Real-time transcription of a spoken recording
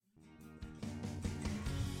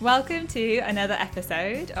Welcome to another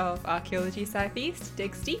episode of Archaeology Southeast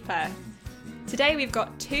Digs Deeper. Today we've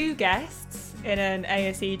got two guests in an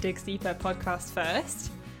ASE Digs Deeper podcast first,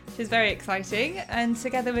 which is very exciting, and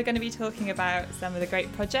together we're going to be talking about some of the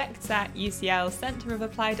great projects at UCL Centre of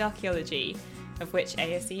Applied Archaeology, of which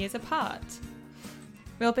ASE is a part.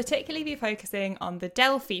 We'll particularly be focusing on the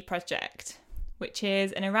Delphi project, which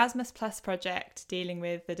is an Erasmus Plus project dealing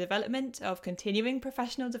with the development of continuing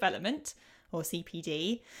professional development, or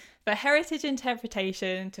CPD, for heritage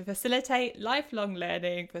interpretation to facilitate lifelong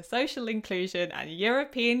learning for social inclusion and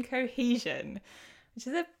European cohesion, which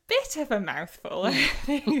is a bit of a mouthful, I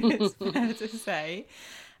think it's fair to say.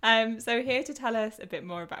 So here to tell us a bit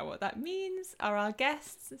more about what that means are our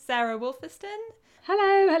guests, Sarah Wolferston.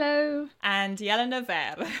 Hello. And Jelena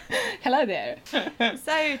Ver. Hello there.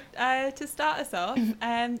 So to start us off,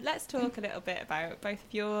 let's talk a little bit about both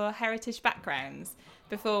of your heritage backgrounds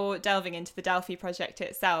before delving into the Delphi project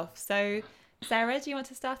itself. So Sarah, do you want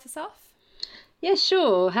to start us off? Yes,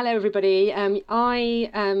 sure. Hello, everybody. I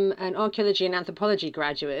am an archaeology and anthropology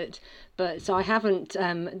graduate, but so I haven't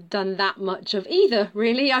done that much of either,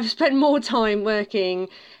 really. I've spent more time working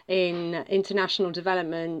in international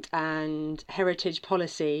development and heritage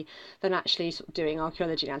policy than actually sort of doing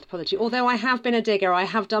archaeology and anthropology. Although I have been a digger, I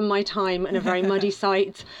have done my time in a very muddy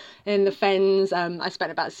site in the Fens. I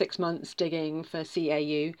spent about 6 months digging for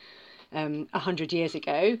CAU. 100 years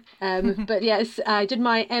ago. But yes, I did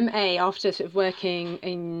my MA after sort of working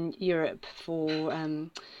in Europe for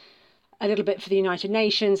a little bit for the United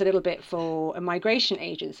Nations, a little bit for a migration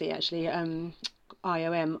agency, actually,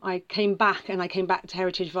 IOM. I came back to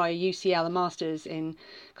Heritage via UCL, a Masters in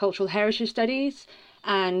Cultural Heritage Studies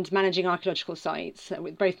and Managing Archaeological Sites.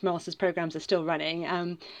 With both Masters programs are still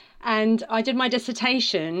running. And I did my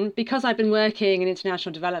dissertation, because I've been working in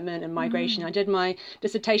international development and migration, I did my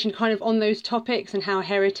dissertation kind of on those topics and how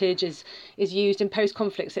heritage is used in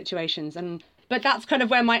post-conflict situations. But that's kind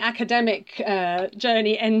of where my academic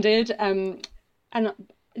journey ended. And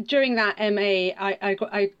during that MA,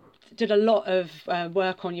 I did a lot of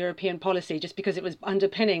work on European policy just because it was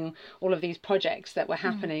underpinning all of these projects that were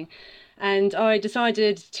happening. And I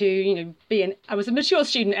decided to, I was a mature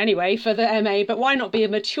student anyway for the MA, but why not be a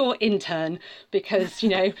mature intern? Because,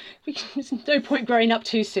 there's no point growing up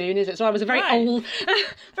too soon, is it? So I was a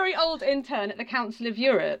very old intern at the Council of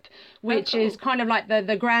Europe, which is kind of like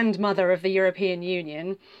the grandmother of the European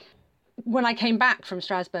Union. When I came back from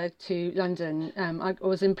Strasbourg to London, I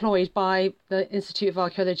was employed by the Institute of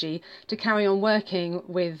Archaeology to carry on working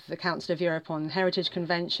with the Council of Europe on heritage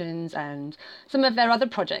conventions and some of their other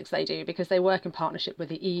projects they do, because they work in partnership with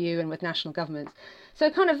the EU and with national governments. So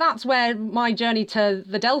kind of that's where my journey to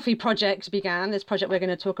the Delphi project began, this project we're going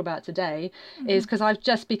to talk about today, is because I've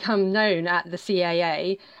just become known at the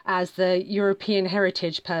CAA as the European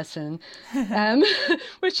heritage person,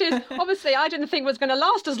 which is obviously I didn't think was going to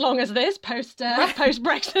last as long as this post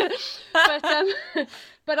Brexit,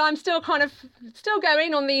 but I'm still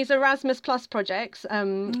going on these Erasmus Plus projects,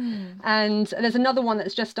 and there's another one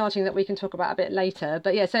that's just starting that we can talk about a bit later.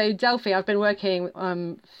 But yeah, so Delphi, I've been working.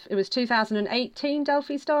 It was 2018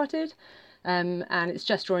 Delphi started, and it's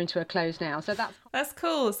just drawing to a close now. So that's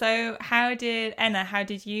cool. So how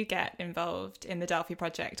did you get involved in the Delphi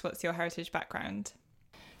project? What's your heritage background?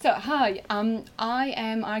 So, hi, I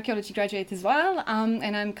am archaeology graduate as well,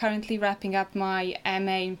 and I'm currently wrapping up my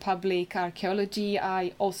MA in public archaeology.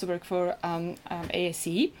 I also work for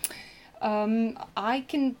ASE. I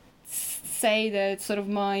can say that sort of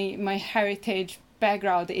my heritage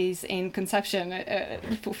background is in conception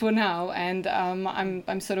for now, and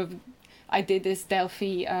I'm sort of I did this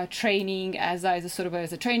Delphi training as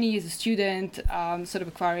a trainee, as a student, sort of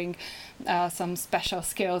acquiring some special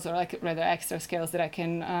skills, or like rather extra skills that I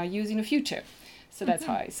can use in the future. So that's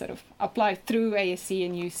how I sort of applied through ASE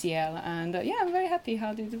and UCL, and I'm very happy.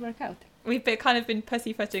 How did it work out? We've kind of been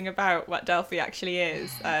pussyfooting about what Delphi actually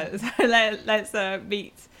is, so let's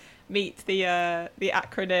meet the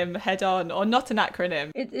acronym head on, or not an acronym.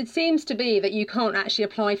 It seems to be that you can't actually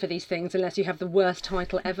apply for these things unless you have the worst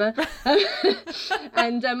title ever.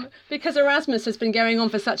 And because Erasmus has been going on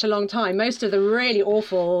for such a long time, most of the really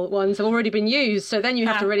awful ones have already been used. So then you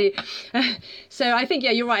have to really... So I think,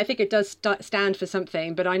 you're right. I think it does stand for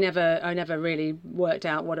something, but I never really worked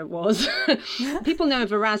out what it was. People know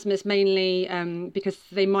of Erasmus mainly because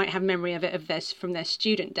they might have memory of it from their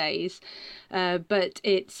student days. but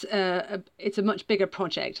it's a much bigger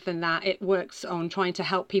project than that. It works on trying to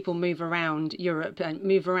help people move around Europe and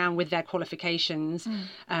move around with their qualifications.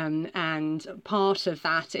 And part of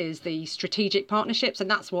that is the strategic partnerships,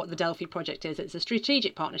 and that's what the Delphi project is. It's a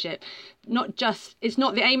strategic partnership.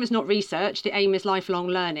 The aim is not research. The aim is lifelong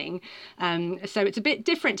learning. So it's a bit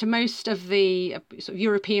different to most of the sort of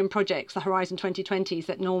European projects, the Horizon 2020s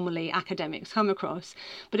that normally academics come across.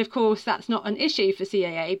 But of course, that's not an issue for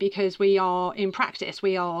CAA because we are in practice,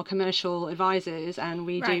 we are commercial advisors, and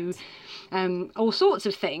we do all sorts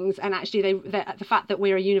of things. And actually, the fact that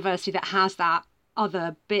we're a university that has that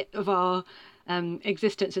other bit of our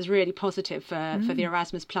existence is really positive for the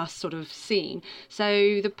Erasmus Plus sort of scene.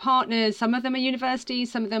 So the partners, some of them are universities,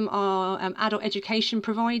 some of them are adult education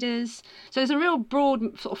providers. So there's a real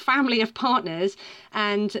broad sort of family of partners,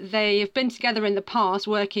 and they have been together in the past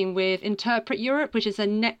working with Interpret Europe, which is a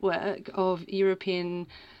network of European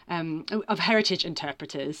of heritage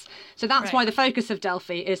interpreters. So that's why the focus of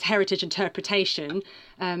Delphi is heritage interpretation,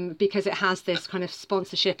 because it has this kind of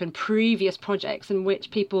sponsorship and previous projects in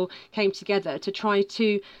which people came together to try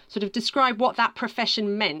to sort of describe what that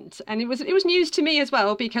profession meant. And it was news to me as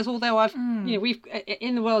well, because although we've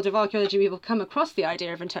in the world of archaeology, we've come across the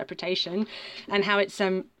idea of interpretation and how it's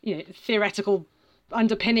theoretical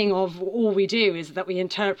underpinning of all we do is that we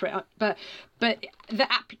interpret, but the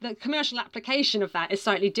commercial application of that is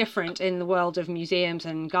slightly different in the world of museums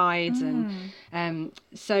and guides, and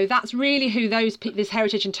so that's really who this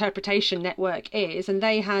heritage interpretation network is. And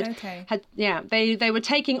they they were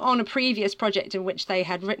taking on a previous project in which they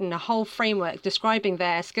had written a whole framework describing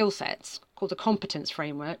their skill sets called a competence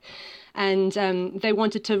framework, and they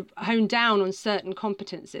wanted to hone down on certain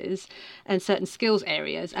competences and certain skills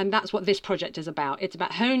areas, and that's what this project is about. It's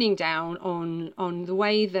about honing down on the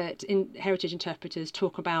way that heritage interpreters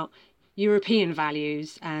talk about European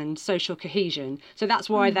values and social cohesion. So that's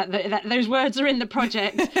why that those words are in the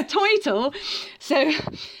project title. So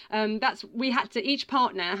each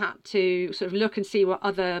partner had to sort of look and see what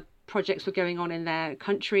other projects were going on in their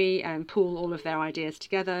country and pool all of their ideas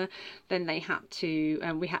together. Then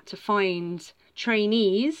we had to find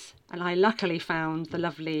trainees, and I luckily found the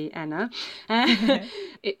lovely Anna.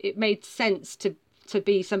 It made sense to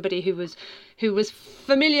be somebody who was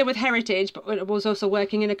familiar with heritage, but was also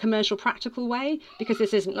working in a commercial, practical way, because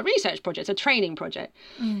this isn't a research project; it's a training project.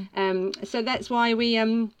 So that's why we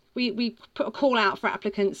put a call out for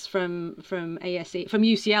applicants from ASE, from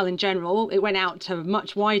UCL in general. It went out to a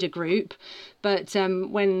much wider group, but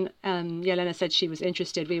when Jelena said she was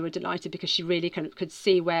interested, we were delighted, because she really could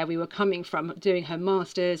see where we were coming from, doing her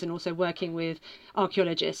masters and also working with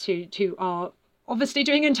archaeologists who are obviously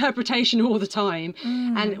doing interpretation all the time,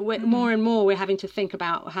 and more and more we're having to think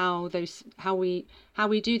about how we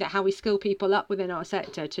do that, how we skill people up within our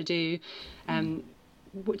sector to do.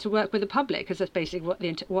 To work with the public, because that's basically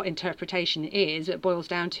what interpretation is. It boils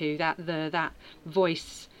down to that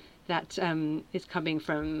voice that is coming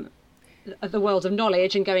from the world of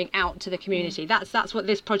knowledge and going out to the community. That's what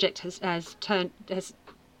this project is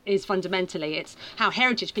fundamentally. It's how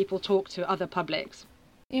heritage people talk to other publics.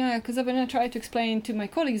 Yeah, because when I try to explain to my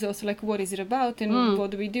colleagues also, like, what is it about and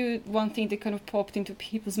what do we do, one thing that kind of popped into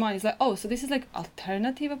people's minds is like, oh, so this is like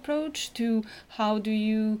alternative approach to how do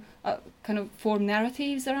you kind of form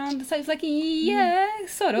narratives around the site. It's like,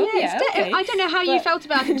 sort of, okay. I don't know how you felt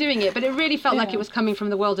about doing it, but it really felt like it was coming from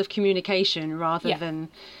the world of communication rather than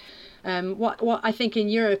what I think in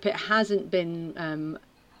Europe it hasn't been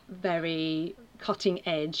very cutting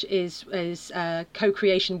edge is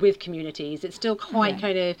co-creation with communities. It's still quite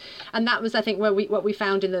kind of, and that was, I think, what we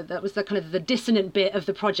found that was the kind of the dissonant bit of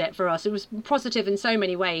the project for us. It was positive in so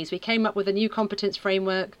many ways. We came up with a new competence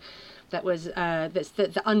framework that was that's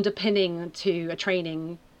the underpinning to a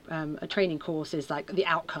training course is like the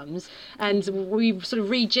outcomes, and we sort of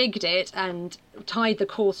rejigged it and tied the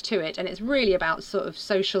course to it, and it's really about sort of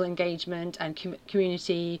social engagement and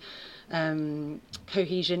community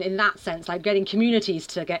cohesion in that sense, like getting communities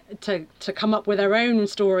to come up with their own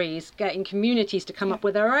stories, getting communities to come up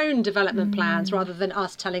with their own development plans rather than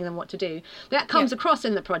us telling them what to do. That comes across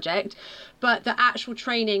in the project, but the actual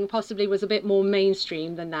training possibly was a bit more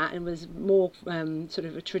mainstream than that and was more sort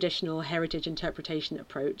of a traditional heritage interpretation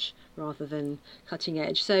approach rather than cutting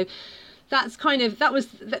edge. So that's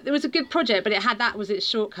it was a good project, but that was its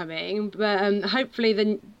shortcoming. But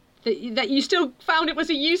hopefully that you still found it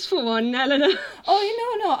was a useful one, Eleanor.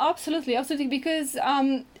 Oh, no, absolutely, because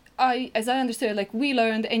as I understood, like, we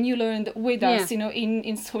learned and you learned with us,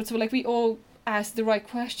 in sorts of, like, we all asked the right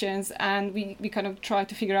questions and we kind of tried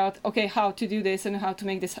to figure out, okay, how to do this and how to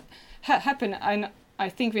make this happen. And I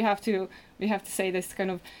think we have to say this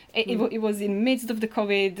kind of it was in midst of the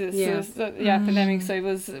COVID pandemic, so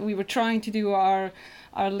we were trying to do our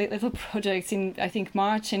little projects in, I think,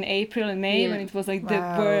 March and April and May, when it was like the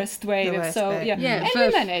worst wave. And we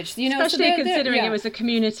managed, especially considering it was a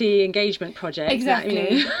community engagement project.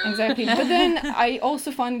 Exactly. But then I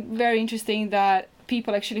also find very interesting that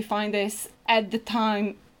people actually find this at the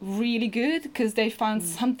time really good, because they found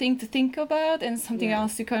something to think about and something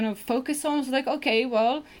else to kind of focus on. So like, okay,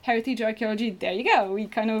 well, heritage archaeology, there you go. We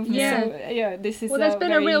kind of this is there's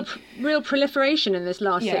been a real proliferation in this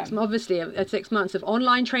last 6 months of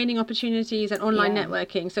online training opportunities and online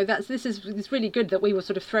networking. So it's really good that we were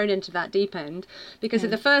sort of thrown into that deep end, because in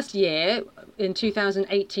the first year in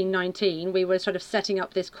 2018-19 we were sort of setting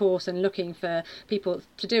up this course and looking for people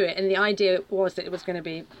to do it, and the idea was that it was going to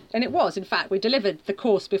be, and it was, in fact, we delivered the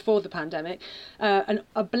course before the pandemic,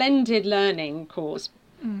 a blended learning course,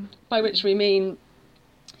 by which we mean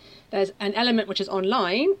there's an element which is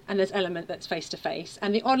online and there's an element that's face-to-face,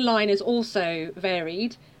 and the online is also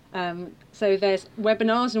varied. So there's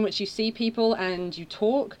webinars in which you see people and you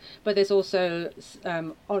talk, but there's also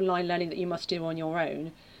online learning that you must do on your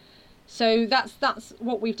own. So that's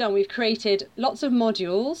what we've done. We've created lots of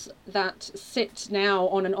modules that sit now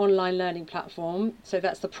on an online learning platform. So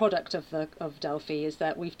that's the product of Delphi, is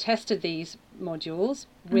that we've tested these modules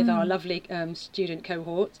with our lovely student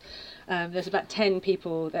cohort. There's about 10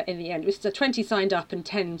 people that in the end, it was 20 signed up and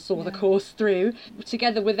 10 saw the course through.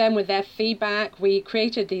 Together with them, with their feedback, we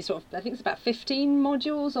created these sort of, I think it's about 15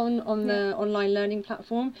 modules on the online learning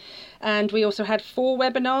platform. And we also had 4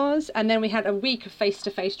 webinars, and then we had a week of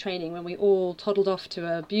face-to-face training when we all toddled off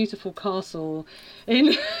to a beautiful castle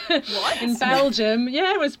in Belgium.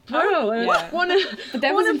 Yeah, it was brilliant. But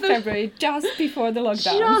that was in February, just before the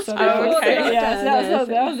lockdown.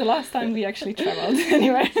 That was the last time we actually travelled.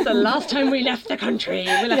 Anyway, the last time we left the country,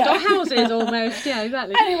 we left our houses almost. Yeah,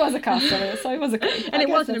 exactly. And it was a castle, so it was it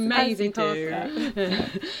was an amazing castle.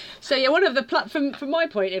 So one of the from my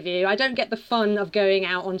point of view, I don't get the fun of going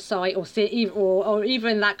out on site or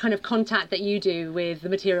even that kind of contact that you do with the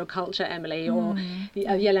material culture, Emily, or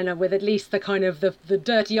Jelena, with at least the kind of the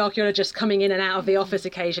dirty archaeologists coming in and out of the office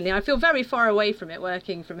occasionally. I feel very far away from it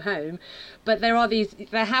working from home, but there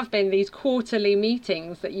have been these quarterly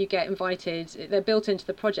meetings that you get invited. They're built into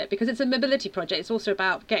the project because it's a mobility project. It's also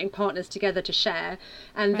about getting partners together to share,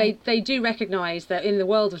 and they do recognise that in the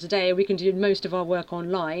world of today we can do most of our work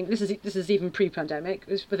online. This is even pre-pandemic.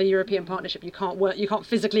 For the European Partnership, you can't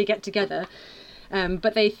physically get together.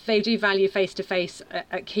 But they do value face-to-face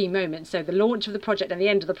at key moments. So the launch of the project and the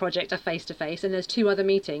end of the project are face-to-face, and there's 2 other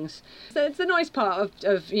meetings. So it's a nice part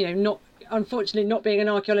of unfortunately not being an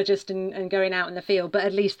archaeologist and going out in the field, but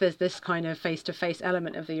at least there's this kind of face-to-face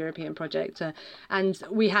element of the European project. And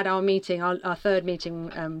we had our meeting, our third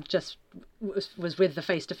meeting, just was with the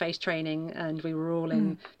face-to-face training, and we were all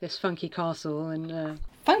in this funky castle and.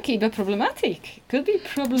 Funky but problematic. Could be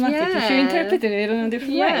problematic if you interpreted it in a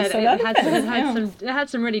different way. So it had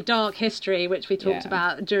some really dark history, which we talked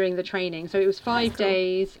about during the training. So it was 5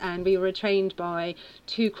 days, and we were trained by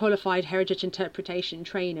 2 qualified heritage interpretation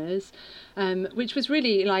trainers, which was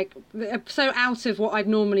really so out of what I'd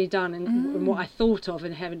normally done and what I thought of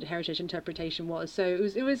in heritage interpretation was. So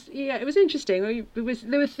it was interesting.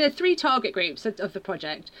 There were 3 target groups of the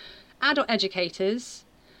project: adult educators,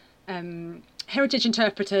 heritage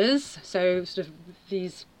interpreters, so sort of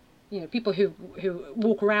these people who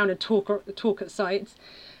walk around and talk at sites,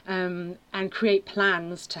 and create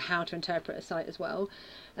plans to how to interpret a site as well,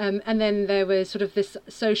 and then there was sort of this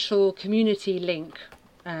social community link.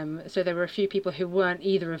 So there were a few people who weren't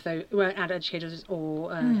either of those, weren't adult educators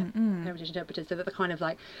or heritage interpreters, so that the kind of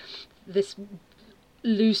like this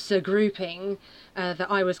looser grouping that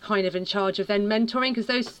I was kind of in charge of then mentoring,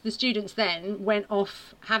 because the students then went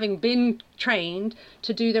off, having been trained,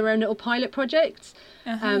 to do their own little pilot projects,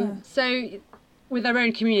 so with their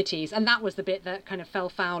own communities, and that was the bit that kind of fell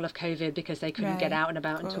foul of COVID because they couldn't get out and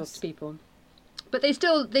about and talk to people. But they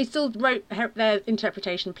still wrote their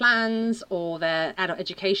interpretation plans or their adult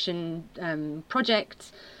education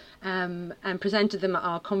projects, and presented them at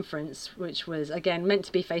our conference, which was again meant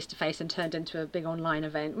to be face-to-face and turned into a big online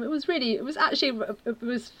event. It was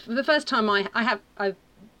for the first time I've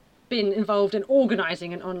been involved in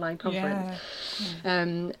organising an online conference.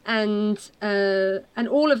 And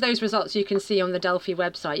all of those results you can see on the Delphi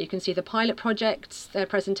website. You can see the pilot projects, their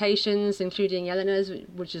presentations, including Jelena's,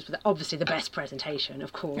 which is obviously the best presentation,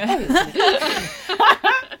 of course.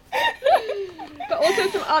 But also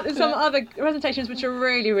also some other presentations which are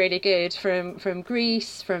really, really good from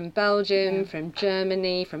Greece, from Belgium, from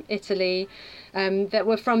Germany, from Italy, that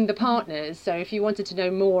were from the partners. So if you wanted to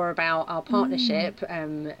know more about our partnership,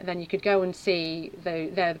 then you could go and see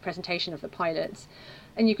the presentation of the pilots.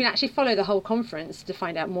 And you can actually follow the whole conference to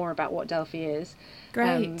find out more about what Delphi is.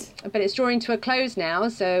 Great. But it's drawing to a close now,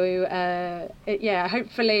 so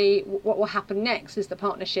hopefully what will happen next is the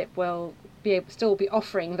partnership will still be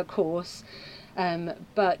offering the course,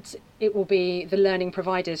 but it will be the learning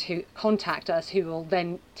providers who contact us who will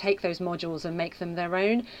then take those modules and make them their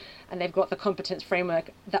own. And they've got the competence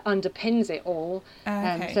framework that underpins it all.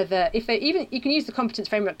 So that you can use the competence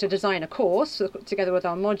framework to design a course together with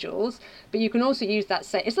our modules, but you can also use that.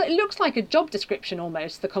 It looks like a job description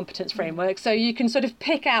almost, the competence framework. So you can sort of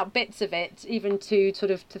pick out bits of it, even to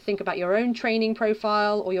think about your own training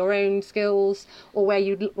profile or your own skills,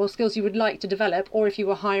 or skills you would like to develop, or if you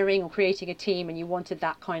were hiring or creating a team and you wanted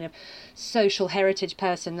that kind of social heritage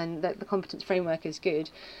person, then the competence framework is good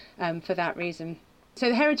for that reason. So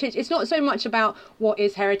the heritage, it's not so much about what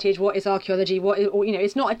is heritage, what is archaeology,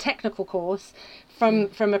 it's not a technical course from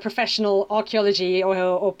a professional archaeology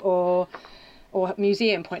or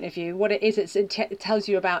museum point of view. What it is, it tells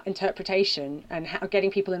you about interpretation and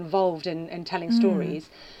getting people involved in telling stories.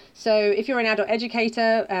 So if you're an adult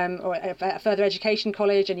educator or a further education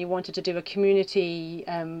college and you wanted to do a community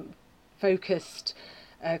focused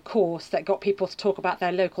course that got people to talk about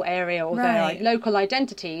their local area or their local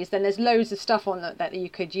identities, then there's loads of stuff on that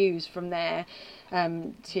you could use from there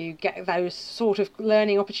to get those sort of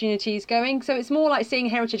learning opportunities going. So it's more like seeing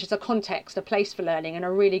heritage as a context, a place for learning, and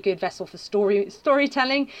a really good vessel for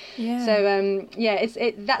storytelling. So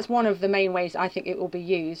that's one of the main ways I think it will be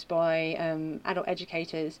used by adult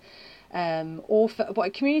educators. Or for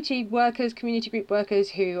community workers, community group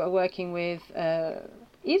workers who are working with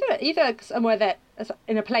either somewhere that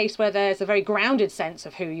in a place where there's a very grounded sense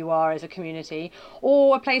of who you are as a community,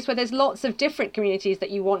 or a place where there's lots of different communities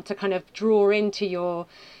that you want to kind of draw into your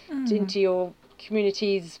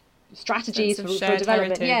community's strategies for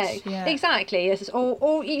development. Yeah, exactly.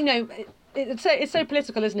 Or it's so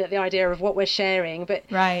political, isn't it? The idea of what we're sharing, but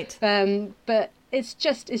but it's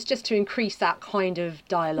just to increase that kind of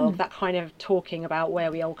dialogue, that kind of talking about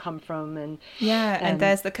where we all come from, and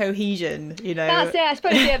there's the cohesion, That's I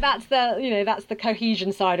suppose that's the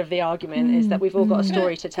cohesion side of the argument, is that we've all got a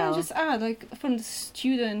story to tell. Can I just add, like from the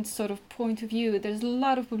student sort of point of view, there's a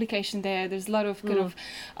lot of publication there. There's a lot of kind of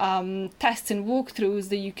tests and walkthroughs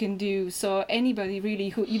that you can do. So anybody really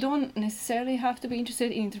who you don't necessarily have to be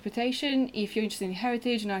interested in interpretation. If you're interested in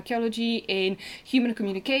heritage, in archaeology, in human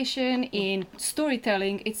communication, in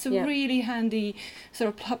storytelling, it's a really handy sort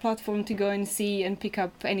of platform to go and see and pick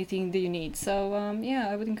up anything that you need. So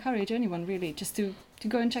I would encourage anyone really just to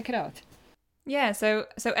go and check it out. Yeah, so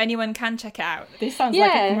anyone can check it out. This sounds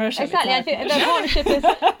like a commercial. Exactly. I think the partnership is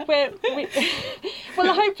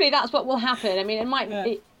well, hopefully that's what will happen. I mean, it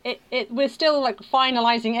might we're still like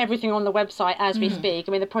finalising everything on the website as we speak.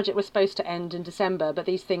 I mean, the project was supposed to end in December, but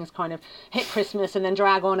these things kind of hit Christmas and then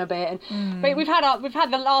drag on a bit. And but we've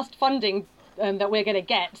had the last funding that we're going to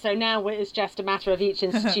get, so now it's just a matter of each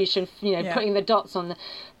institution putting the dots on the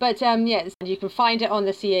you can find it on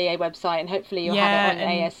the CAA website, and hopefully you'll have it on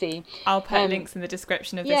ASE. I'll put links in the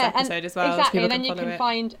description of this episode as well, exactly, so and then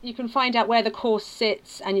you can find out where the course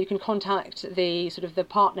sits, and you can contact the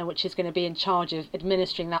partner which is going to be in charge of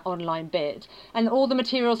administering that online bit, and all the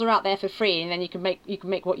materials are out there for free, and then you can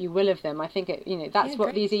make what you will of them. I think that's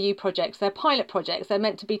what these EU projects, they're pilot projects, they're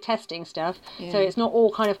meant to be testing stuff, so it's not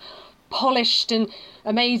all kind of polished and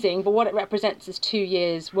amazing, but what it represents is 2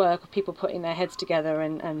 years work of people putting their heads together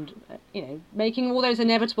and making all those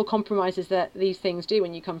inevitable compromises that these things do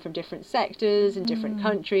when you come from different sectors and different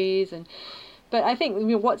countries. But I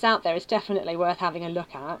think what's out there is definitely worth having a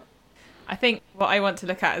look at. I think what I want to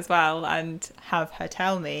look at as well and have her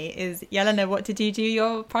tell me is, Jelena, what did you do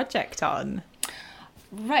your project on?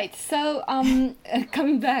 Right, so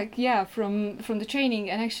coming back, from the training,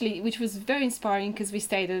 and actually, which was very inspiring because we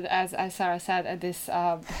stayed, as Sarah said, at this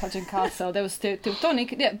Belgian castle. There was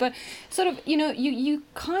Teutonic, but sort of, you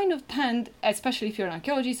kind of tend, especially if you're an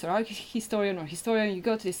archaeologist or art historian, you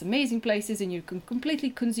go to these amazing places and you're completely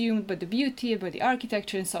consumed by the beauty, by the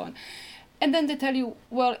architecture and so on. And then they tell you,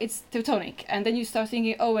 well, it's Teutonic, and then you start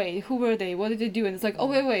thinking, oh wait, who were they? What did they do? And it's like, oh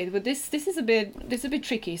wait, but this is a bit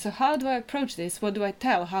tricky. So how do I approach this? What do I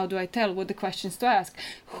tell? How do I tell? What the questions to ask?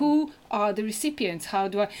 Who are the recipients? How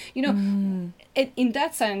do I, in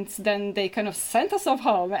that sense, then they kind of sent us off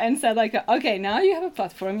home and said like, okay, now you have a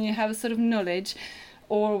platform, you have a sort of knowledge,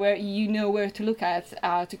 or where you know where to look at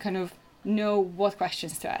to kind of know what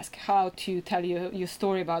questions to ask, how to tell your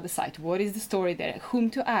story about the site, what is the story there, whom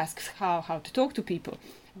to ask, how to talk to people.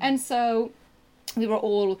 And so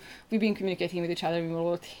we've been communicating with each other, we were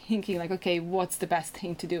all thinking like, okay, what's the best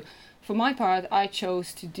thing to do? For my part, I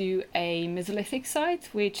chose to do a Mesolithic site,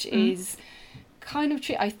 which is kind of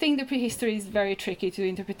I think the prehistory is very tricky to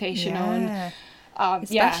interpretation on.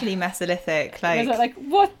 Especially Mesolithic, like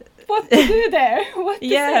what to do there, what to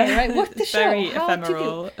say, right? What to show, very how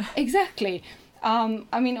ephemeral. to do. Exactly.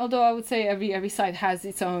 I mean, although I would say every site has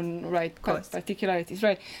its own particularities,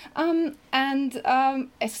 right? And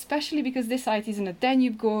especially because this site is in a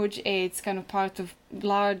Danube gorge, it's kind of part of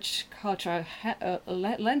large cultural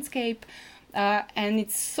landscape. And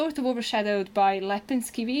it's sort of overshadowed by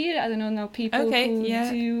Lepenski Vir. I don't know people who do.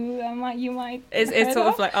 You might. It's sort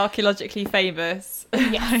of like archaeologically famous.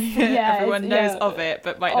 Yes. Everyone knows of it,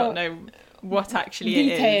 but might not know what actually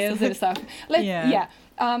it is. Details and stuff.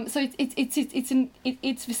 So it's in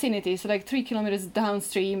its vicinity, so like 3 kilometers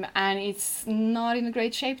downstream, and it's not in a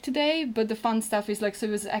great shape today. But the fun stuff is like, so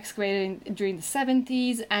it was excavated during the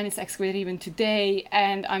 70s, and it's excavated even today.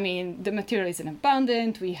 And I mean, the material is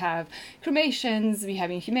abundant. We have cremations, we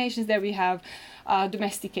have inhumations there, we have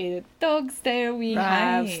domesticated dogs there, we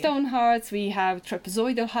have stone hearts, we have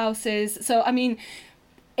trapezoidal houses. So I mean,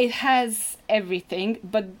 it has everything,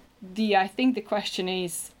 but I think the question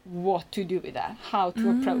is what to do with that, how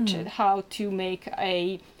to approach it, how to make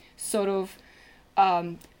a sort of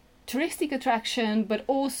touristic attraction, but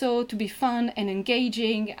also to be fun and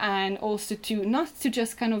engaging, and also to not to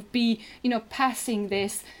just kind of be, passing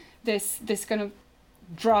this kind of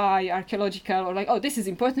dry archaeological, or like, oh, this is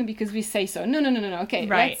important because we say so. No. Okay,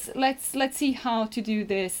 let's see how to do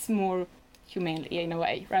this more humanely in a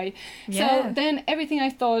way, right? Yeah. So then everything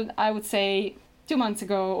I thought I would say 2 months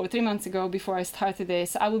ago or 3 months ago before I started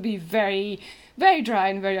this, I would be very, very dry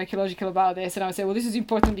and very archaeological about this, and I would say, well, this is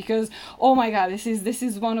important because, oh my god, this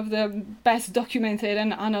is one of the best documented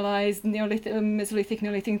and analyzed Mesolithic,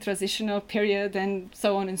 Neolithic transitional period, and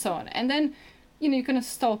so on and so on. And then, you kind of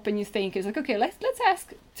stop and you think, it's like, okay, let's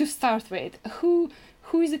ask to start with who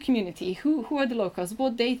is the community, who are the locals,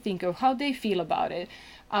 what they think of, how they feel about it.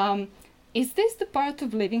 Is this the part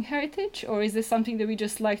of living heritage, or is this something that we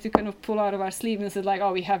just like to kind of pull out of our sleeve and say like,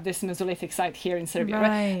 oh, we have this Mesolithic site here in Serbia,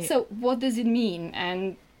 right? So what does it mean,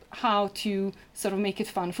 and how to sort of make it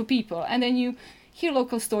fun for people? And then you hear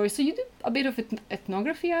local stories. So you do a bit of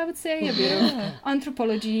ethnography, I would say, a bit of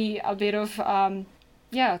anthropology, a bit of,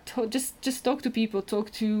 just talk to people,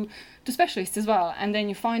 talk to specialists as well. And then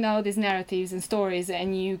you find out these narratives and stories,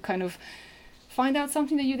 and you kind of find out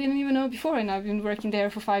something that you didn't even know before. And I've been working there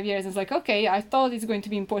for 5 years. It's like, okay, I thought it's going to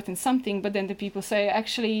be important something, but then the people say,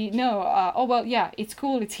 actually, no, it's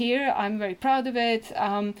cool, it's here, I'm very proud of it.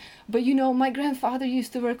 But my grandfather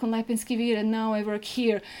used to work on Lepenski Vir, and now I work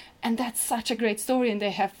here. And that's such a great story, and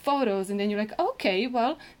they have photos, and then you're like, okay,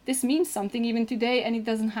 well, this means something even today, and it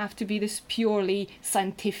doesn't have to be this purely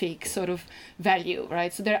scientific sort of value,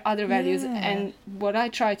 right? So there are other values, and what I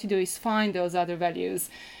try to do is find those other values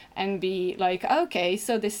and be like, okay,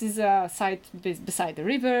 so this is a site beside the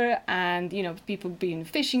river, and people been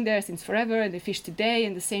fishing there since forever, and they fish today,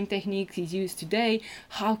 and the same technique is used today.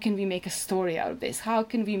 How can we make a story out of this? How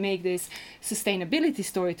can we make this sustainability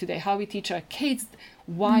story today? How we teach our kids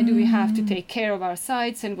why do we have to take care of our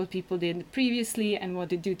sites, and what people did previously and what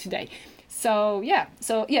they do today. So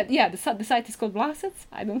the site is called Vlasec.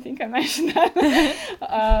 I don't think I mentioned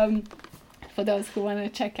that. For those who want to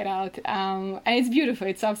check it out. And it's beautiful,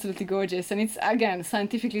 it's absolutely gorgeous, and it's, again,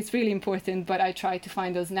 scientifically it's really important, but I try to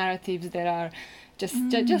find those narratives that are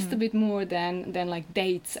just a bit more than like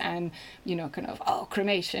dates and kind of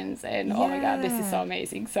cremations and oh my god, this is so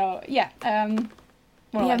amazing. So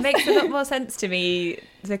it makes a lot more sense to me,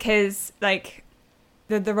 because like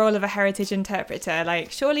the role of a heritage interpreter,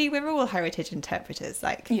 like surely we're all heritage interpreters,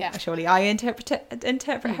 like surely I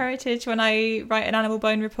interpret heritage when I write an animal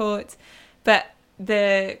bone report. But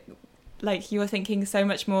you're thinking so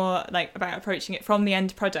much more like about approaching it from the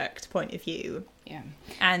end product point of view,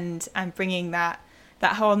 and bringing that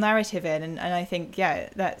whole narrative in, and I think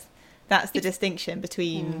that's the distinction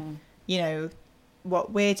between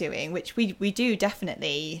what we're doing, which we do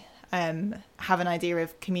definitely have an idea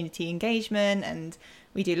of community engagement, and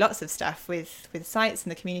we do lots of stuff with sites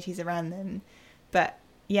and the communities around them, but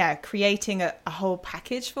creating a whole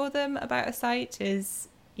package for them about a site is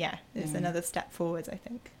another step forwards, I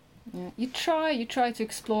think. Yeah. You try to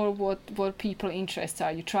explore what people's interests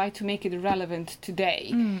are. You try to make it relevant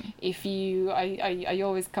today. If I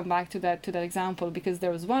always come back to that example, because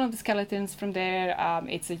there was one of the skeletons from there.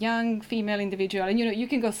 It's a young female individual, and you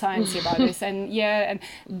can go sciencey about this. And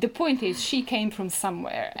the point is, she came from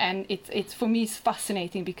somewhere, and it's for me, it's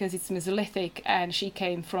fascinating because it's Mesolithic, and she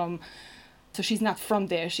came from. So she's not from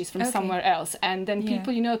there, she's from somewhere else. And then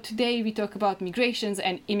people, today we talk about migrations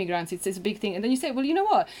and immigrants, it's this big thing. And then you say, well, you know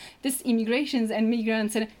what? This immigrations and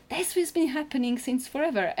migrants, and this has been happening since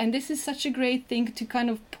forever. And this is such a great thing to kind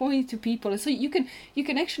of point to people. So you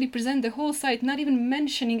can actually present the whole site, not even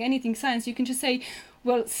mentioning anything science. You can just say,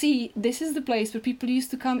 well, see, this is the place where people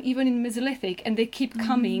used to come even in Mesolithic, and they keep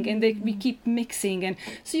coming, and we keep mixing. And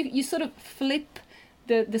so you sort of flip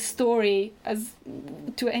the story as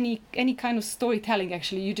to any kind of storytelling.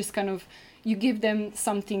 Actually, you just kind of you give them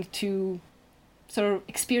something to sort of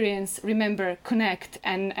experience, remember, connect,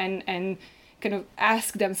 and kind of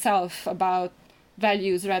ask themselves about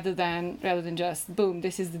values rather than just boom,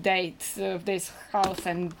 this is the date of this house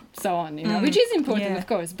and so on, which is important, of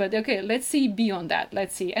course, but okay, let's see beyond that.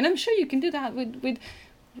 Let's see. And I'm sure you can do that with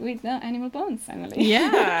Animal Bones, Emily.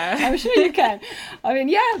 Yeah. I'm sure you can. I mean,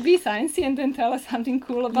 be sciencey and then tell us something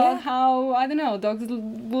cool about how, I don't know, dogs,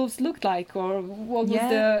 wolves looked like, or what was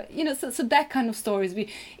the, so that kind of stories.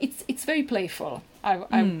 It's very playful, I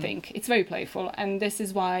would think. It's very playful, and this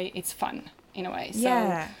is why it's fun, in a way. So,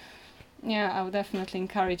 I would definitely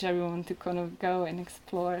encourage everyone to kind of go and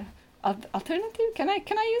explore alternative, can I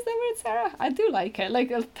use the word, Sarah? I do like it,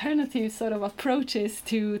 like alternative sort of approaches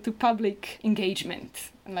to public engagement,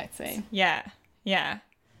 let's say. Yeah,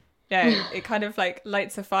 it kind of like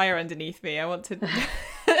lights a fire underneath me. I want to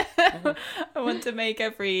make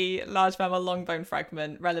every large mammal long bone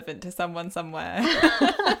fragment relevant to someone somewhere.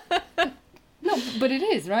 No, but it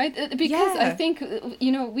is, right? Because I think,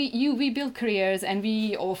 we build careers, and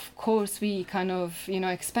we kind of,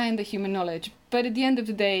 expand the human knowledge, but at the end of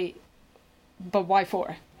the day, but why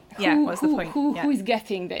for? What's the point? Who is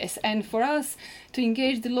getting this? And for us to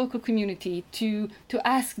engage the local community, to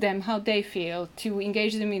ask them how they feel, to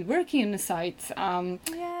engage them in working on the site.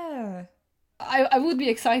 I would be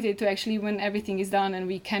excited to actually, when everything is done and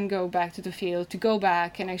we can go back to the field, to go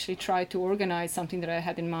back and actually try to organize something that I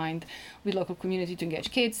had in mind with local community, to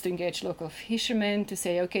engage kids, to engage local fishermen, to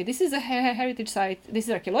say, okay, this is a heritage site, this is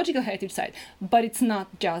an archaeological heritage site, but it's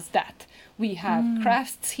not just that. We have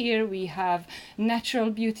crafts here, we have natural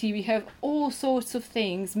beauty, we have all sorts of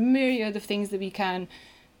things, myriad of things that we can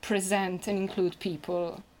present and include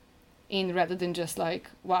people in, rather than just like,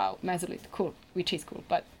 wow, Mesolith, cool, which is cool,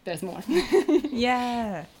 but there's more.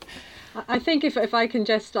 Yeah. I think if I can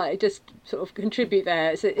just sort of contribute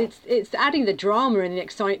there, it's adding the drama and the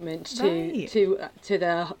excitement to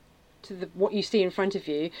the what you see in front of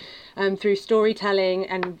you, through storytelling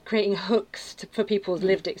and creating hooks for people's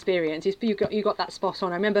lived experience. You got that spot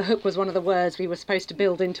on. I remember hook was one of the words we were supposed to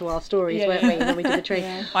build into our stories, weren't we, when we did the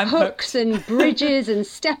training? Hooks and bridges and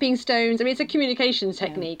stepping stones. I mean, it's a communications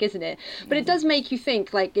technique, isn't it? But it does make you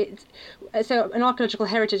think, like, so an archaeological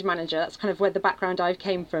heritage manager, that's kind of where the background I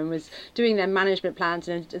came from, was doing their management plans,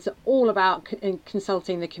 and it's all about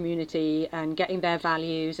consulting the community and getting their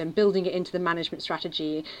values and building it into the management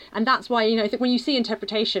strategy. And that's why, I think when you see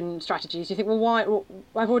interpretation strategies, you think, well, why? Well,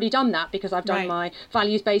 I've already done that, because I've done my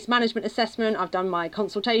values-based management assessment, I've done my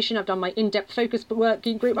consultation, I've done my in-depth focus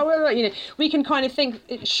working group. We can kind of think,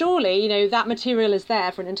 surely, that material is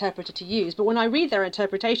there for an interpreter to use. But when I read their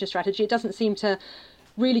interpretation strategy, it doesn't seem to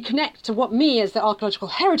really connect to what me, as the archaeological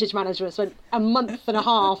heritage manager, has spent a month and a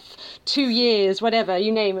half, 2 years, whatever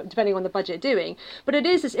you name it, depending on the budget, doing. But it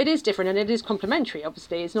is different, and it is complementary.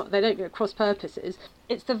 Obviously, it's not, they don't go cross purposes.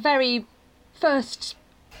 It's the very first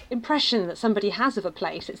impression that somebody has of a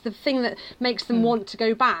place. It's the thing that makes them want to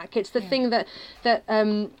go back. It's the thing that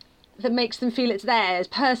makes them feel it's theirs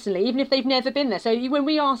personally, even if they've never been there. So when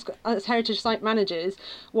we ask as heritage site managers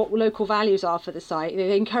what local values are for the site,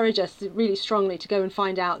 they encourage us really strongly to go and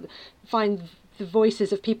find the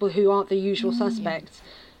voices of people who aren't the usual suspects.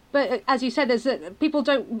 But as you said, if people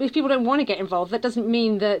don't want to get involved, that doesn't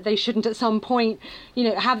mean that they shouldn't at some point,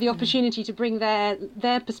 have the opportunity to bring their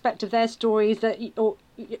perspective, their stories,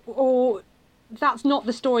 or that's not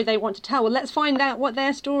the story they want to tell. Well, let's find out what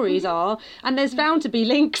their stories are, and there's bound to be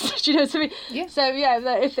links. So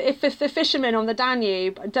if the fishermen on the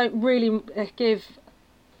Danube don't really give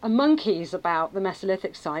monkeys about the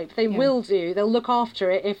Mesolithic site. They'll look after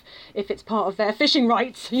it if it's part of their fishing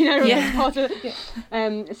rights, you know. Yeah. Part of,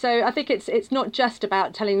 so I think it's not just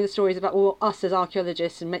about telling the stories about what us as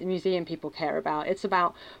archaeologists and museum people care about. It's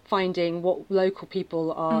about finding what local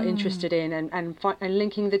people are interested in and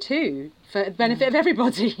linking the two for the benefit of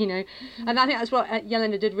everybody, you know. And I think that's what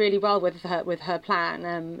Jelena did really well with her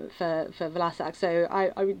plan for Vlasak. So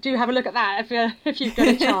I do have a look at that if you've got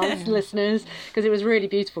a chance, listeners, because it was really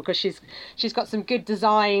beautiful, because she's got some good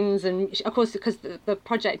designs, and of course because the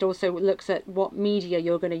project also looks at what media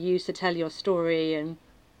you're going to use to tell your story. And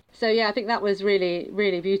so yeah, I think that was really,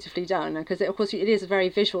 really beautifully done, because of course it is a very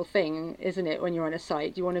visual thing, isn't it, when you're on a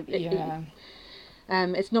site? You want to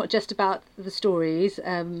it's not just about the stories,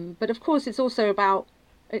 but of course it's also about,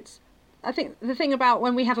 I think the thing about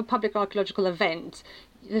when we have a public archaeological event,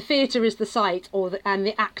 the theatre is the site, and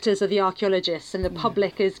the actors are the archaeologists, and the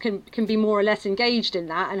public can be more or less engaged in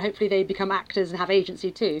that, and hopefully they become actors and have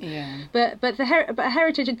agency too. Yeah. But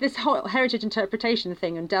this whole heritage interpretation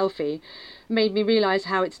thing in Delphi made me realise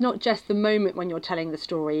how it's not just the moment when you're telling the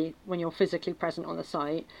story, when you're physically present on the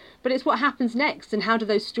site, but it's what happens next, and how do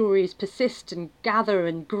those stories persist and gather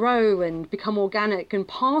and grow and become organic and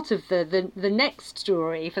part of the next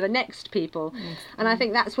story for the next people. And I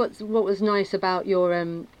think that's what was nice about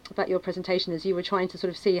your presentation, is you were trying to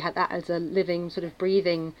sort of see how that as a living, sort of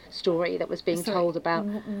breathing story that was being told about.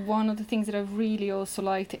 One of the things that I've really also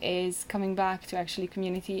liked is coming back to actually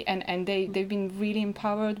community, and they've been really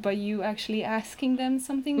empowered by you actually asking them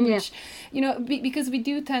something, which, you know, because we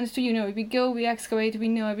do tend to, you know, we go, we excavate, we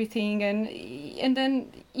know everything, and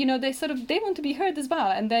then, you know, they want to be heard as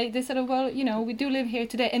well, and they sort of, well, you know, we do live here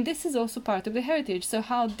today, and this is also part of the heritage, so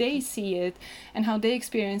how they see it and how they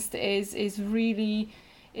experienced it is really,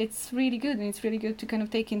 it's really good, and it's really good to kind of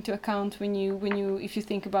take into account when you if you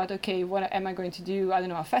think about, okay, what am I going to do? I don't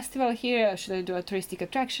know, a festival here? Should I do a touristic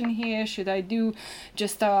attraction here? Should I do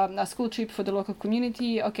just a school trip for the local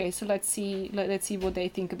community? Okay, so let's see what they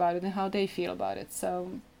think about it and how they feel about it.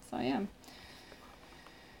 So yeah,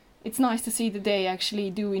 it's nice to see that they actually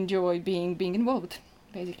do enjoy being involved,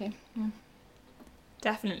 basically. Yeah.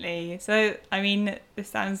 Definitely. So I mean, this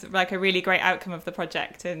sounds like a really great outcome of the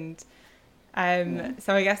project, and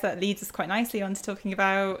so I guess that leads us quite nicely on to talking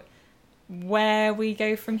about where we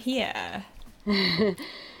go from here.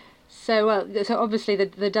 So obviously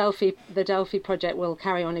the Delphi project will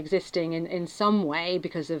carry on existing in some way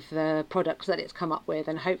because of the products that it's come up with,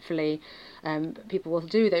 and hopefully people will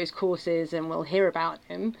do those courses and we'll hear about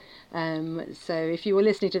them. So if you were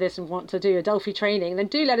listening to this and want to do a Delphi training, then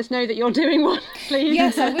do let us know that you're doing one, please.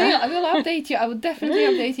 Yes, I will update you. I will definitely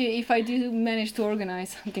update you if I do manage to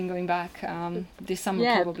organise something going back this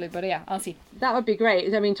summer, probably. But yeah, I'll see. That would be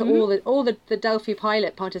great. I mean, to all the Delphi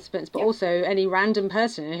pilot participants, but also any random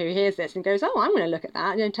person who hears this and goes, oh, I'm going to look at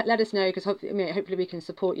that. You know, let us know, because hopefully we can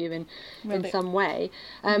support you in some way.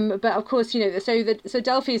 But of course, you know, so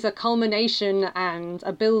Delphi is a culmination and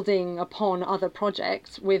a building upon other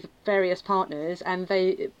projects with various partners, and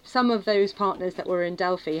some of those partners that were in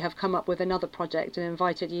Delphi have come up with another project and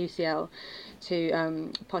invited UCL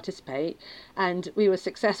to participate, and we were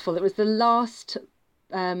successful. It was the last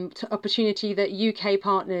opportunity that UK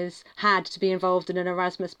partners had to be involved in an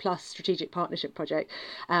Erasmus Plus strategic partnership project.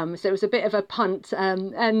 So it was a bit of a punt,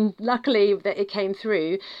 and luckily that it came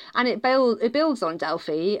through, and it builds on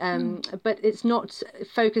Delphi, but it's not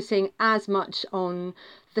focusing as much on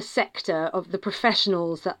the sector of the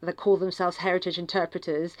professionals that call themselves heritage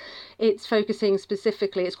interpreters. It's focusing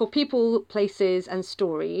specifically, it's called People, Places and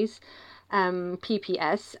Stories,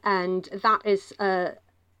 PPS, and that is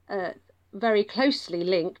very closely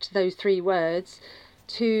linked, those three words,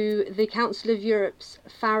 to the Council of Europe's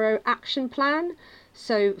Faro Action Plan.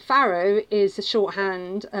 So Faro is a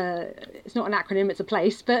shorthand, it's not an acronym, it's a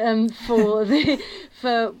place, but for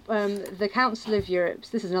the Council of Europe's,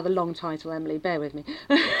 this is another long title, Emily, bear with me.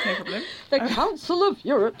 No problem. The Council of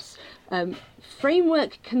Europe's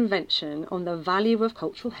Framework Convention on the Value of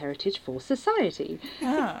Cultural Heritage for Society,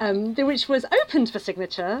 which was opened for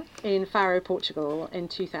signature in Faro, Portugal in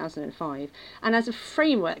 2005. And as a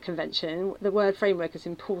framework convention, the word framework is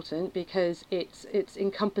important because it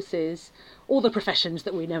encompasses all the professions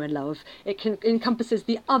that we know and love. It encompasses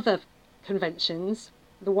the other conventions,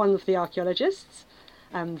 the one of the archaeologists,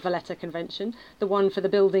 Valletta Convention, the one for the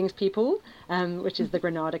buildings people, which is the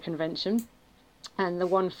Granada Convention, and the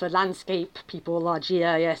one for landscape people, our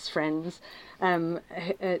GIS friends,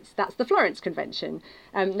 that's the Florence Convention.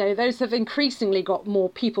 Now, those have increasingly got more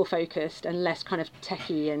people focused and less kind of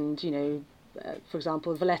techie, and, you know, for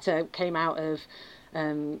example, Valletta came out of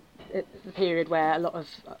the period where a lot of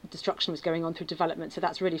destruction was going on through development. So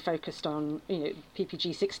that's really focused on,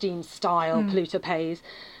 PPG 16 style polluter pays.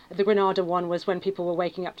 The Granada one was when people were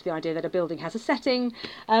waking up to the idea that a building has a setting,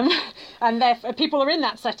 and therefore people are in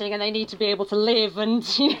that setting and they need to be able to live and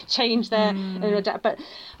change their. But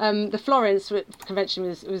the Florence Convention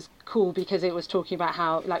was cool because it was talking about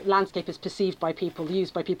how landscape is perceived by people,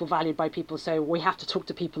 used by people, valued by people. So we have to talk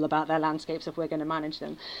to people about their landscapes if we're going to manage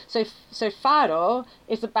them. So Faro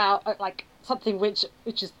is about something which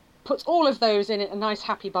is puts all of those in a nice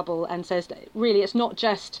happy bubble and says that really it's not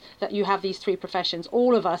just that you have these three professions.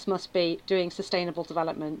 All of us must be doing sustainable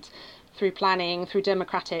development through planning, through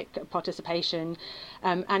democratic participation,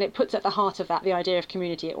 and it puts at the heart of that the idea of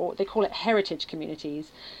community, or they call it heritage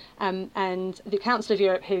communities. And the Council of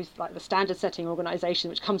Europe, who's the standard setting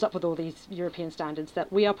organisation which comes up with all these European standards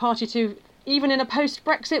that we are party to, even in a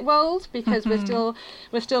post-Brexit world, because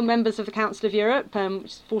we're still members of the Council of Europe,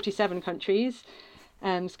 which is 47 countries.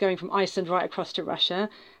 It's going from Iceland right across to Russia.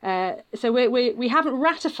 So we haven't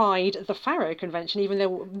ratified the Faro Convention, even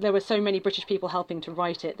though there were so many British people helping to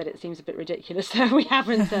write it that it seems a bit ridiculous. So we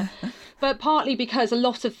haven't. But partly because a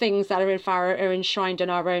lot of things that are in Faro are enshrined in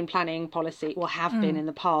our own planning policy, or have been in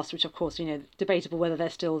the past, which of course, debatable whether they're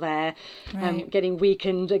still there, getting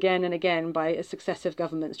weakened again and again by successive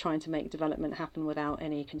governments trying to make development happen without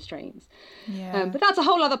any constraints. Yeah. But that's a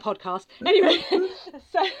whole other podcast. Anyway,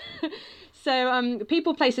 So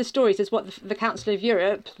People, Places, Stories is what the Council of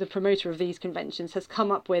Europe, the promoter of these conventions, has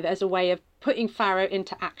come up with as a way of putting Faro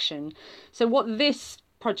into action. So what this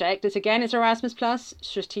project is, again, it's Erasmus Plus,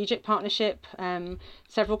 strategic partnership,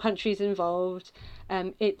 several countries involved.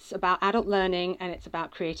 It's about adult learning, and it's about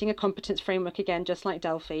creating a competence framework, again, just like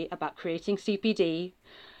Delphi, about creating CPD.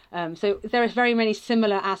 So there are very many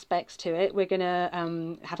similar aspects to it. We're going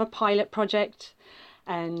to have a pilot project,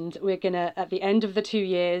 and we're going to, at the end of the 2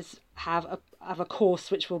 years, have a course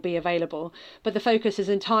which will be available. But the focus is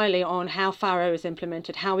entirely on how Faro is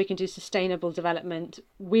implemented, how we can do sustainable development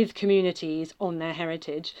with communities on their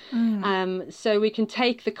heritage. So we can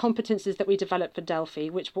take the competences that we developed for Delphi,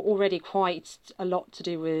 which were already quite a lot to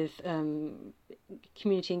do with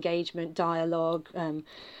community engagement, dialogue,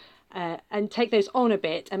 and take those on a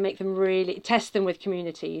bit and make them really test them with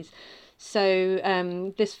communities.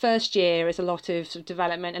 So this first year is a lot of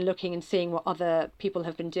development and looking and seeing what other people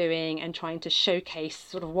have been doing and trying to showcase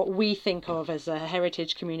sort of what we think of as a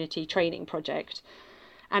heritage community training project.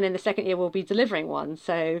 And in the second year, we'll be delivering one.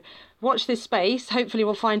 So watch this space. Hopefully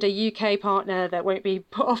we'll find a UK partner that won't be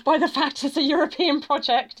put off by the fact it's a European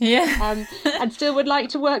project. Yeah. And still would like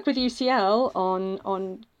to work with UCL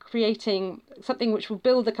on creating something which will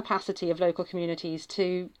build the capacity of local communities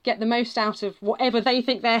to get the most out of whatever they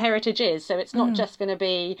think their heritage is. So it's not just going to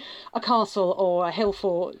be a castle or a hill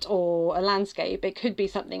fort or a landscape. It could be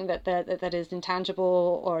something that is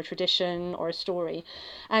intangible, or a tradition, or a story,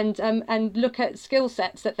 and look at skill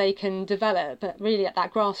sets that they can develop, but really at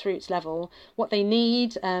that grassroots level, what they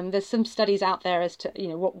need. There's some studies out there as to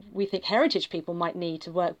what we think heritage people might need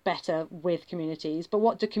to work better with communities, but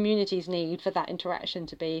what do communities need for that interaction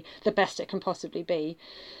to be the best it can possibly be.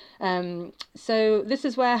 So this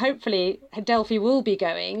is where hopefully Delphi will be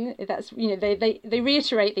going. That's they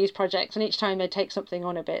reiterate these projects, and each time they take something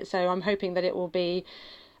on a bit. So I'm hoping that it will be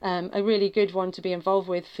a really good one to be involved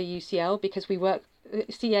with for UCL, because we work.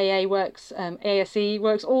 CAA works, ASE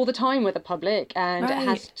works all the time with the public, and it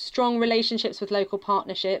has strong relationships with local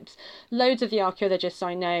partnerships. Loads of the archaeologists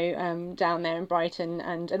I know down there in Brighton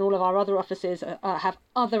and all of our other offices have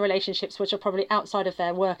other relationships which are probably outside of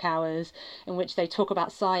their work hours, in which they talk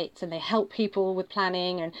about sites and they help people with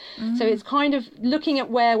planning. And so it's kind of looking at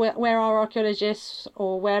where our archaeologists,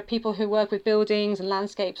 or where people who work with buildings and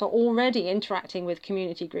landscapes, are already interacting with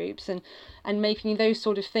community groups, and making those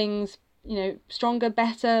sort of things stronger,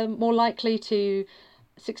 better, more likely to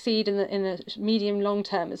succeed in the medium long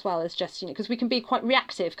term, as well as just because we can be quite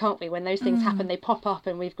reactive, can't we? When those things happen, they pop up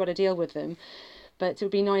and we've got to deal with them. But it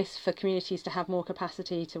would be nice for communities to have more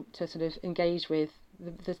capacity to sort of engage with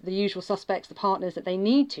the usual suspects, the partners that they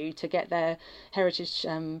need to get their heritage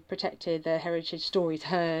protected, their heritage stories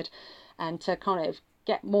heard, and to kind of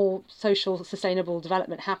get more social sustainable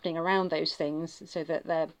development happening around those things, so that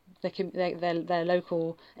their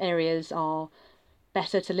local areas are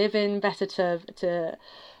better to live in, better to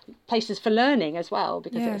places for learning as well,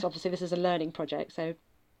 because it's obviously this is a learning project. So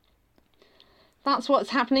that's what's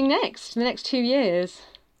happening next, the next 2 years.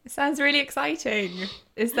 It sounds really exciting.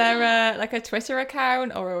 Is there a Twitter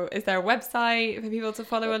account, or is there a website for people to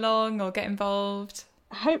follow along or get involved?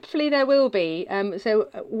 hopefully there will be. So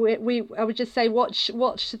I would just say watch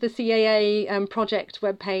the CAA project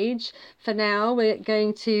webpage. For now, we're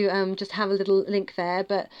going to just have a little link there,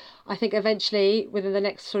 but I think eventually within the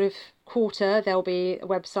next sort of quarter there'll be a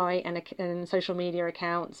website and social media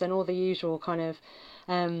accounts and all the usual kind of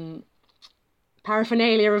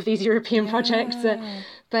paraphernalia of these European projects.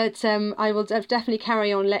 But I will definitely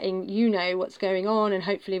carry on letting you know what's going on, and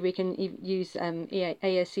hopefully we can use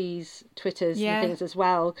ASE's Twitters and things as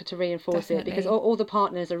well to reinforce it, because all the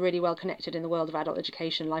partners are really well connected in the world of adult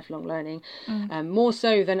education, lifelong learning, more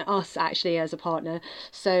so than us actually as a partner.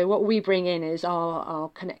 So what we bring in is our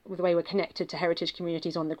the way we're connected to heritage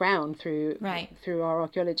communities on the ground through our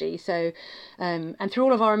archaeology. So and through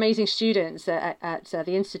all of our amazing students at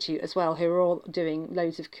the Institute as well, who are all doing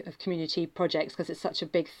loads of community projects, because it's such a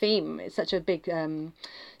big theme. It's such a big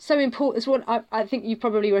so important. It's what I think you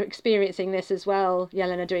probably were experiencing this as well,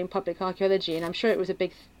 Jelena, doing public archaeology, and I'm sure it was a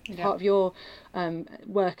big part of your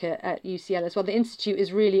work at UCL as well. The Institute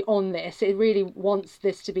is really on this. It really wants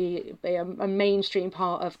this to be a mainstream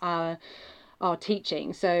part of our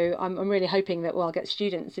teaching. So I'm really hoping that I'll get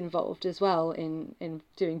students involved as well in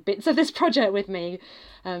doing bits of this project with me,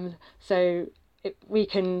 so we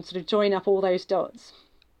can sort of join up all those dots.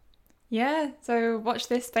 Yeah, so watch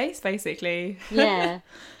this space, basically. Yeah.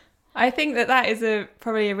 I think that is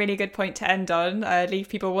probably a really good point to end on. Leave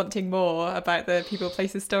people wanting more about the People,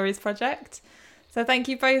 Places, Stories project. So thank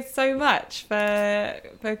you both so much for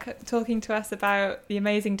talking to us about the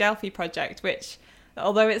amazing Delphi project, which,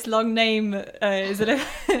 although its long name is a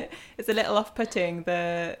little off-putting,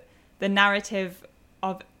 the narrative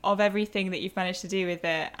of everything that you've managed to do with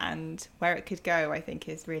it and where it could go, I think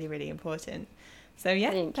is really, really important. So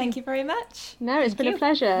thank you very much. No, it's been a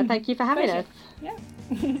pleasure. Thank you for having us. Yeah.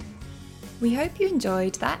 We hope you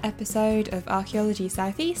enjoyed that episode of Archaeology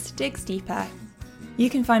Southeast Digs Deeper. You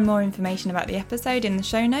can find more information about the episode in the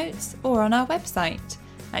show notes or on our website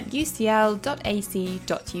at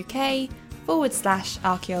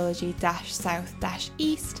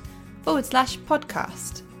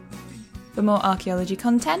ucl.ac.uk/archaeology-south-east/podcast. For more archaeology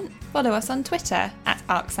content, follow us on Twitter at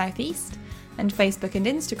ArcSoutheast and Facebook and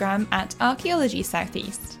Instagram at Archaeology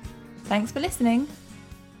Southeast. Thanks for listening.